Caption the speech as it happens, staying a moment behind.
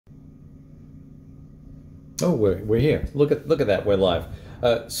Oh, we're here. Look at that. We're live.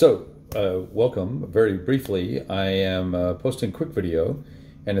 Welcome. Very briefly, I am posting a quick video,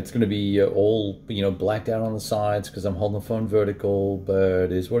 and it's going to be all blacked out on the sides because I'm holding the phone vertical. But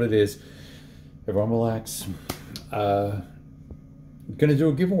it is what it is. Everyone relax. Going to do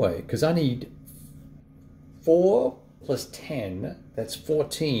a giveaway because I need 4 plus 10. That's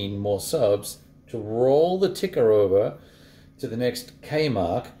 14 more subs to roll the ticker over to the next K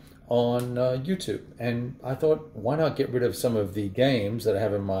mark on YouTube. And I thought, why not get rid of some of the games that I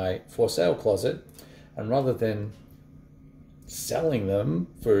have in my for sale closet, and rather than selling them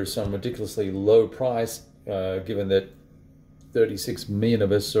for some ridiculously low price, given that 36 million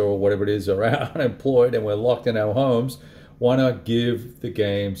of us or whatever it is are unemployed and we're locked in our homes, why not give the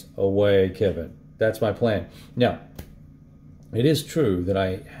games away, Kevin? That's my plan. Now, it is true that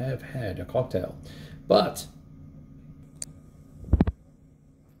I have had a cocktail, but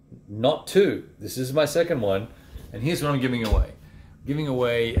not two. This is my second one, and here's what I'm giving away. I'm giving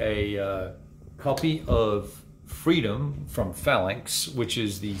away a copy of Freedom from Phalanx, which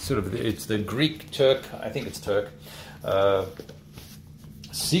is the it's the Greek Turk, I think it's Turk,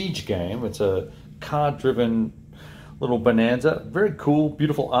 siege game. It's a card-driven little bonanza. Very cool,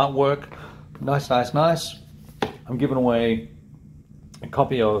 beautiful artwork. Nice. I'm giving away a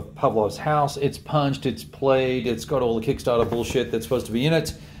copy of Pavlov's House. It's punched, it's played, it's got all the Kickstarter bullshit that's supposed to be in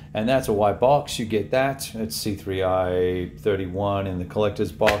it. And that's a white box. You get that. It's C3I 31 in the collector's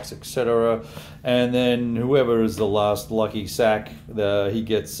box, etc. And then whoever is the last lucky sack, he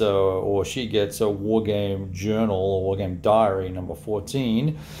gets or she gets a Wargame Journal or Wargame Diary number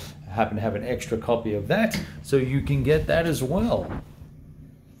 14. I happen to have an extra copy of that, so you can get that as well.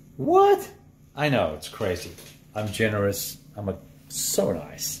 What? I know, it's crazy. I'm generous. So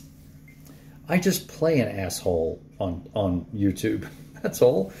nice. I just play an asshole on YouTube. That's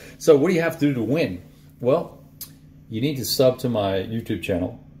all. So what do you have to do to win? Well, you need to sub to my YouTube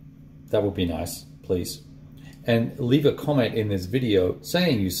channel. That would be nice, please. And leave a comment in this video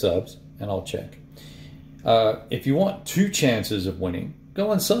saying you subs, and I'll check. If you want 2 chances of winning,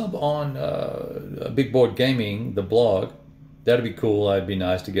 go and sub on Big Board Gaming, the blog. That'd be cool. It'd be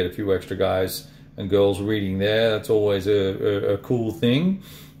nice to get a few extra guys and girls reading there. That's always a cool thing.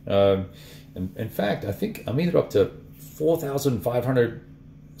 In fact, I think I'm either up to 4,500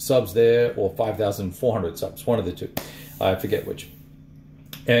 subs there or 5,400 subs, one of the two. I forget which.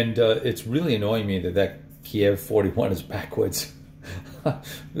 And it's really annoying me that Kiev 41 is backwards.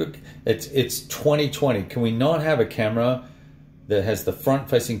 Look, it's 2020. Can we not have a camera that has the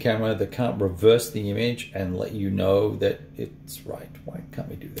front-facing camera that can't reverse the image and let you know that it's right? Why can't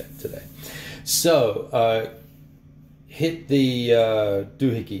we do that today? So hit the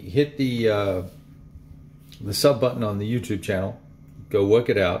doohickey, hit the sub button on the YouTube channel, go work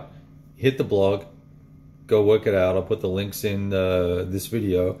it out. Hit the blog, go work it out. I'll put the links in this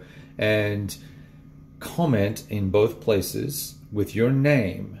video, and comment in both places with your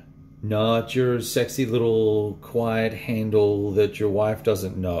name, not your sexy little quiet handle that your wife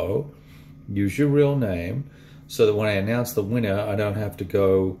doesn't know. Use your real name so that when I announce the winner, I don't have to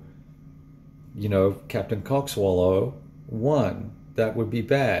go, Captain Cockswallow won. That would be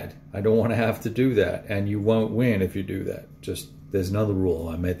bad. I don't want to have to do that, and you won't win if you do that. Just, there's another rule.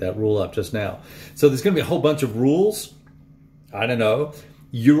 I made that rule up just now. So there's going to be a whole bunch of rules. I don't know.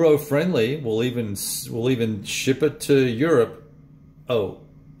 Euro friendly. We'll even ship it to Europe. Oh,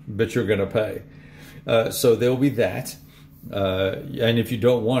 but you're going to pay. So there'll be that. And if you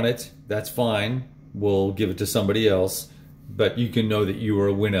don't want it, that's fine. We'll give it to somebody else. But you can know that you are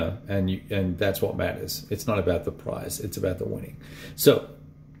a winner, and that's what matters. It's not about the prize. It's about the winning. So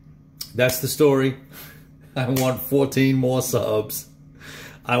that's the story. I want 14 more subs.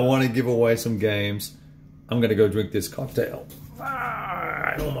 I want to give away some games. I'm going to go drink this cocktail.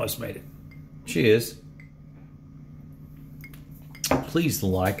 I almost made it. Cheers. Please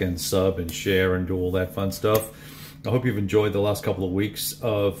like and sub and share and do all that fun stuff. I hope you've enjoyed the last couple of weeks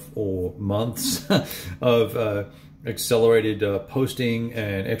or months of accelerated posting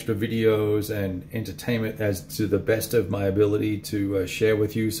and extra videos and entertainment as to the best of my ability to share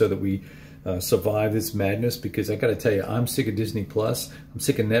with you, so that we survive this madness. Because I got to tell you, I'm sick of Disney Plus. I'm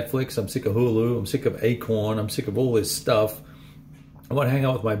sick of Netflix. I'm sick of Hulu. I'm sick of Acorn. I'm sick of all this stuff. I want to hang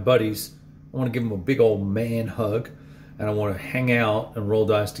out with my buddies. I want to give them a big old man hug, and I want to hang out and roll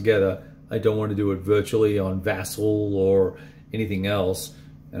dice together. I don't want to do it virtually on Vassal or anything else.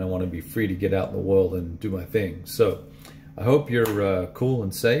 And I want to be free to get out in the world and do my thing. So I hope you're cool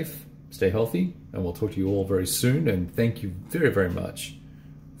and safe. Stay healthy, and we'll talk to you all very soon. And thank you very, very much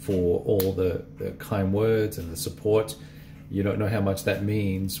for all the kind words and the support. You don't know how much that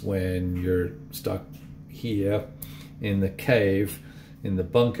means when you're stuck here in the cave, in the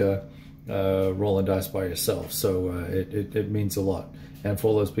bunker, rolling dice by yourself. So it means a lot. And for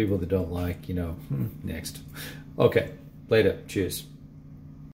all those people that don't like, you know, next. Okay, later. Cheers.